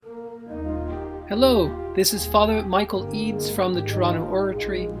Hello, this is Father Michael Eads from the Toronto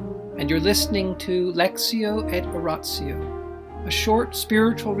Oratory, and you're listening to Lectio et Oratio, a short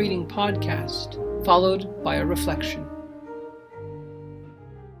spiritual reading podcast followed by a reflection.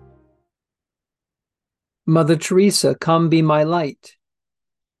 Mother Teresa, come be my light.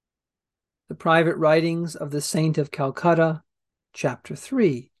 The Private Writings of the Saint of Calcutta, Chapter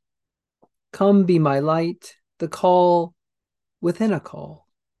 3. Come be my light, the call within a call.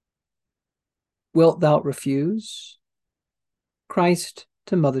 Wilt thou refuse? Christ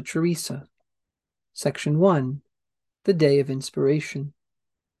to Mother Teresa. Section 1. The Day of Inspiration.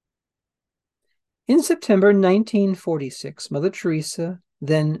 In September 1946, Mother Teresa,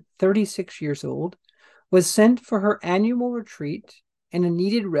 then 36 years old, was sent for her annual retreat and a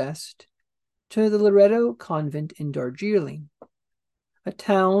needed rest to the Loreto Convent in Darjeeling, a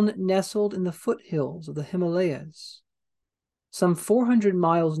town nestled in the foothills of the Himalayas, some 400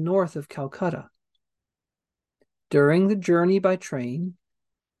 miles north of Calcutta. During the journey by train,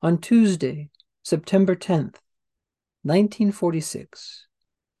 on Tuesday, September 10th, 1946,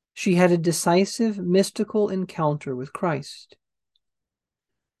 she had a decisive mystical encounter with Christ.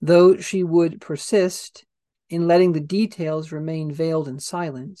 Though she would persist in letting the details remain veiled in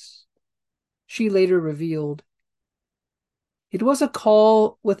silence, she later revealed, "It was a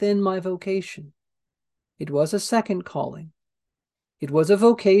call within my vocation. It was a second calling. It was a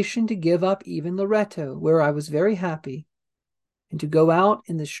vocation to give up even Loreto, where I was very happy, and to go out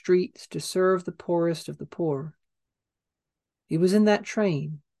in the streets to serve the poorest of the poor. It was in that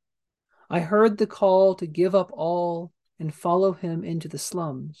train. I heard the call to give up all and follow him into the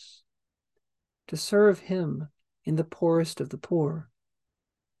slums, to serve him in the poorest of the poor.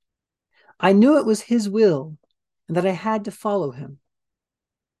 I knew it was his will and that I had to follow him.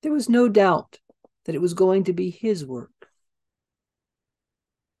 There was no doubt that it was going to be his work."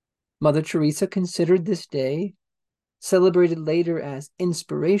 Mother Teresa considered this day, celebrated later as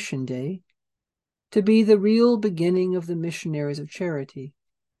Inspiration Day, to be the real beginning of the Missionaries of Charity.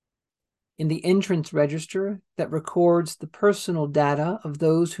 In the entrance register that records the personal data of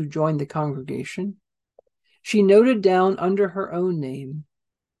those who joined the congregation, she noted down under her own name,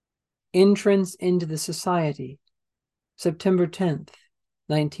 "Entrance into the Society, September 10th,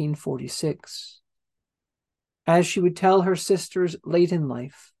 1946. As she would tell her sisters late in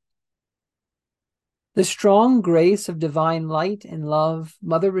life, the strong grace of divine light and love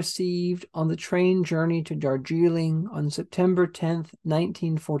Mother received on the train journey to Darjeeling on September 10th,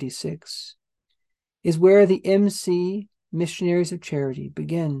 1946, is where the MC, Missionaries of Charity,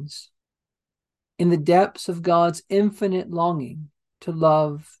 begins. In the depths of God's infinite longing to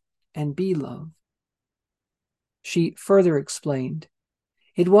love and be loved." She further explained,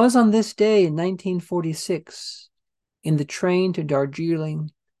 "It was on this day in 1946, in the train to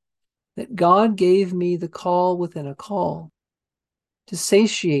Darjeeling, that God gave me the call within a call to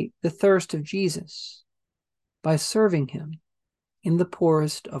satiate the thirst of Jesus by serving him in the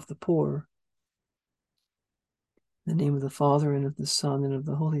poorest of the poor." In the name of the Father, and of the Son, and of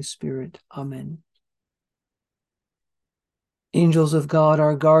the Holy Spirit. Amen. Angels of God,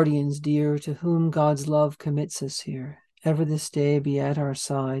 our guardians dear, to whom God's love commits us here, ever this day be at our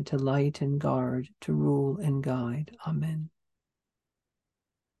side to light and guard, to rule and guide. Amen.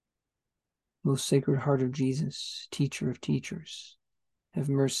 Most Sacred Heart of Jesus, Teacher of teachers, have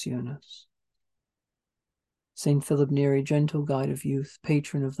mercy on us. Saint Philip Neri, gentle guide of youth,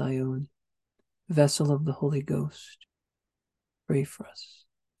 patron of thy own, vessel of the Holy Ghost, pray for us.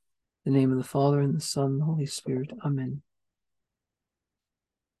 In the name of the Father, and the Son, and the Holy Spirit. Amen.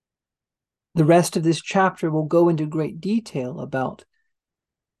 The rest of this chapter will go into great detail about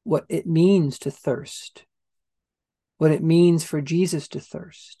what it means to thirst, what it means for Jesus to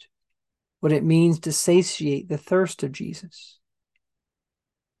thirst, what it means to satiate the thirst of Jesus,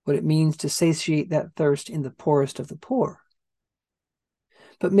 what it means to satiate that thirst in the poorest of the poor.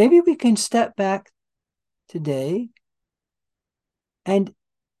 But maybe we can step back today and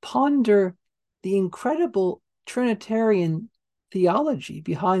ponder the incredible Trinitarian theology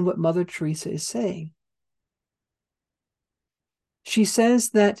behind what Mother Teresa is saying. She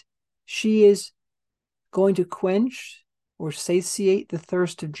says that she is going to quench or satiate the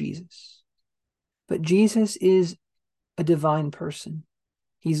thirst of Jesus. But Jesus is a divine person.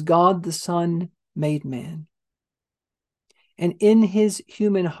 He's God the Son made man. And in his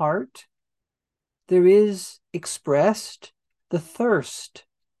human heart, there is expressed the thirst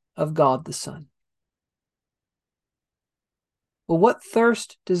of God the Son. Well, what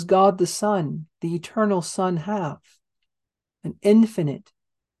thirst does God the Son, the eternal Son, have? An infinite,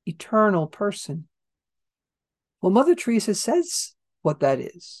 eternal person. Well, Mother Teresa says what that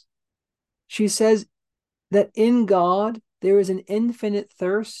is. She says that in God there is an infinite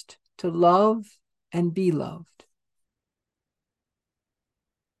thirst to love and be loved.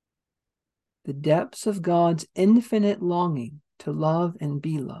 The depths of God's infinite longing to love and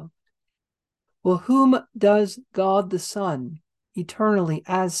be loved. Well, whom does God the Son, eternally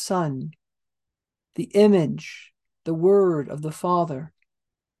as Son, the image, the Word of the Father,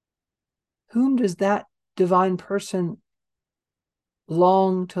 whom does that divine person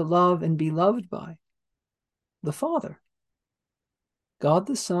long to love and be loved by? The Father. God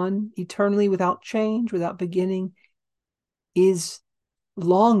the Son, eternally without change, without beginning, is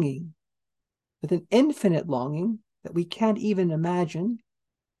longing with an infinite longing that we can't even imagine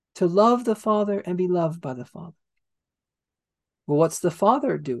to love the Father and be loved by the Father. Well, what's the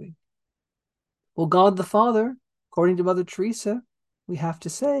Father doing? Well, God the Father, according to Mother Teresa, we have to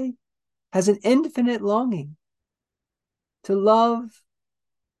say, has an infinite longing to love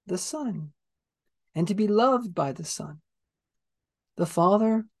the Son and to be loved by the Son. The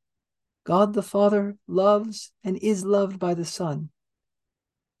Father, God the Father, loves and is loved by the Son.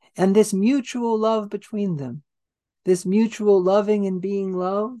 And this mutual love between them, this mutual loving and being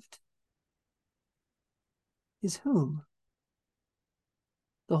loved, is whom?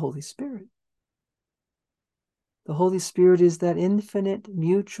 The Holy Spirit. The Holy Spirit is that infinite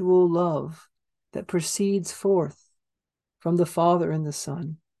mutual love that proceeds forth from the Father and the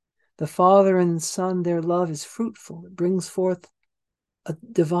Son. The Father and the Son, their love is fruitful. It brings forth a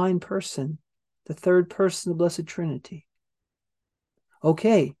divine person, the third person of the Blessed Trinity.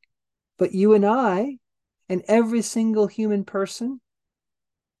 Okay, but you and I and every single human person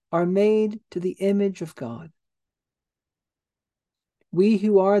are made to the image of God. We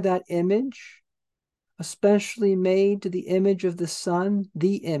who are that image, especially made to the image of the Son,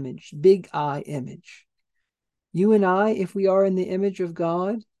 the image, big I image. You and I, if we are in the image of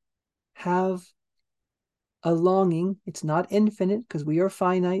God, have a longing. It's not infinite because we are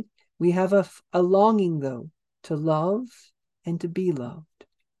finite. We have a longing, though, to love and to be loved.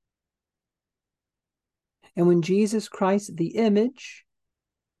 And when Jesus Christ, the image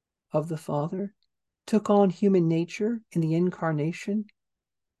of the Father, took on human nature in the incarnation,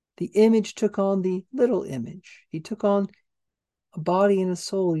 the image took on the little image. He took on a body and a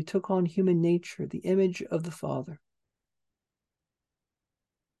soul. He took on human nature, the image of the Father.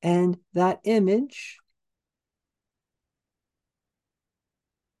 And that image,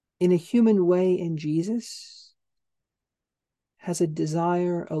 in a human way in Jesus, has a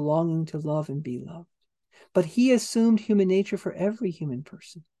desire, a longing to love and be loved. But he assumed human nature for every human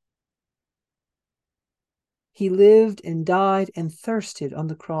person. He lived and died and thirsted on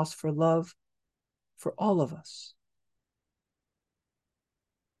the cross for love for all of us.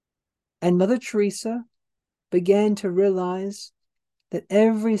 And Mother Teresa began to realize that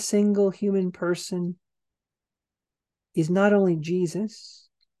every single human person is not only Jesus,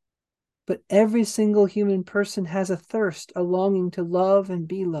 but every single human person has a thirst, a longing to love and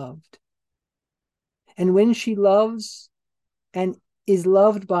be loved. And when she loves and is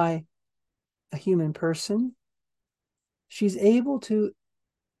loved by a human person, she's able to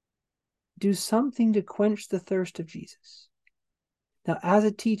do something to quench the thirst of Jesus. Now, as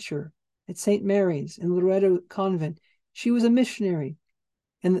a teacher at St. Mary's in Loreto Convent, she was a missionary.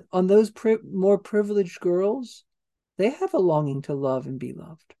 And on those more privileged girls, they have a longing to love and be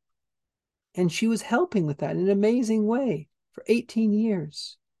loved. And she was helping with that in an amazing way for 18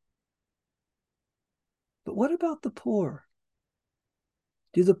 years. But what about the poor?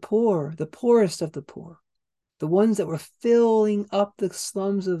 Do the poor, the poorest of the poor, the ones that were filling up the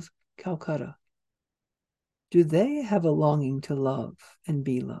slums of Calcutta, do they have a longing to love and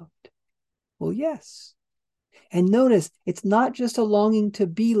be loved? Well, yes. And notice, it's not just a longing to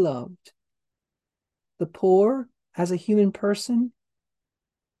be loved. The poor, as a human person,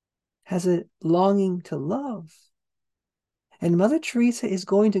 has a longing to love. And Mother Teresa is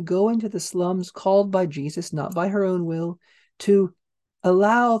going to go into the slums called by Jesus, not by her own will, to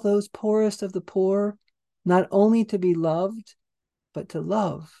allow those poorest of the poor not only to be loved, but to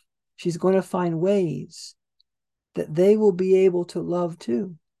love. She's going to find ways that they will be able to love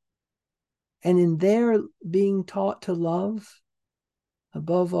too. And in their being taught to love,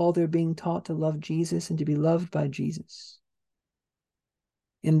 above all, they're being taught to love Jesus and to be loved by Jesus.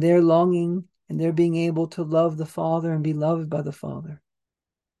 In their longing and their being able to love the Father and be loved by the Father.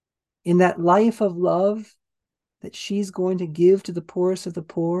 In that life of love that she's going to give to the poorest of the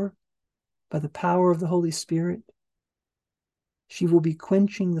poor by the power of the Holy Spirit, she will be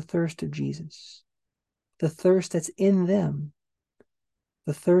quenching the thirst of Jesus, the thirst that's in them,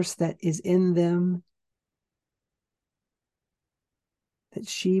 the thirst that is in them that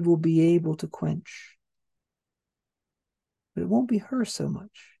she will be able to quench. But it won't be her so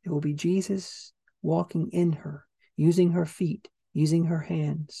much. It will be Jesus walking in her, using her feet, using her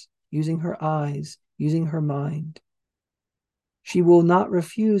hands, using her eyes, using her mind. She will not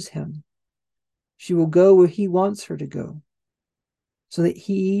refuse him. She will go where he wants her to go, so that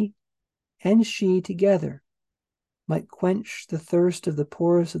he and she together might quench the thirst of the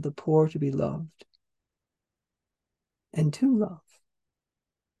poorest of the poor to be loved and to love.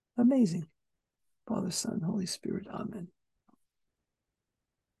 Amazing. Father, Son, Holy Spirit. Amen.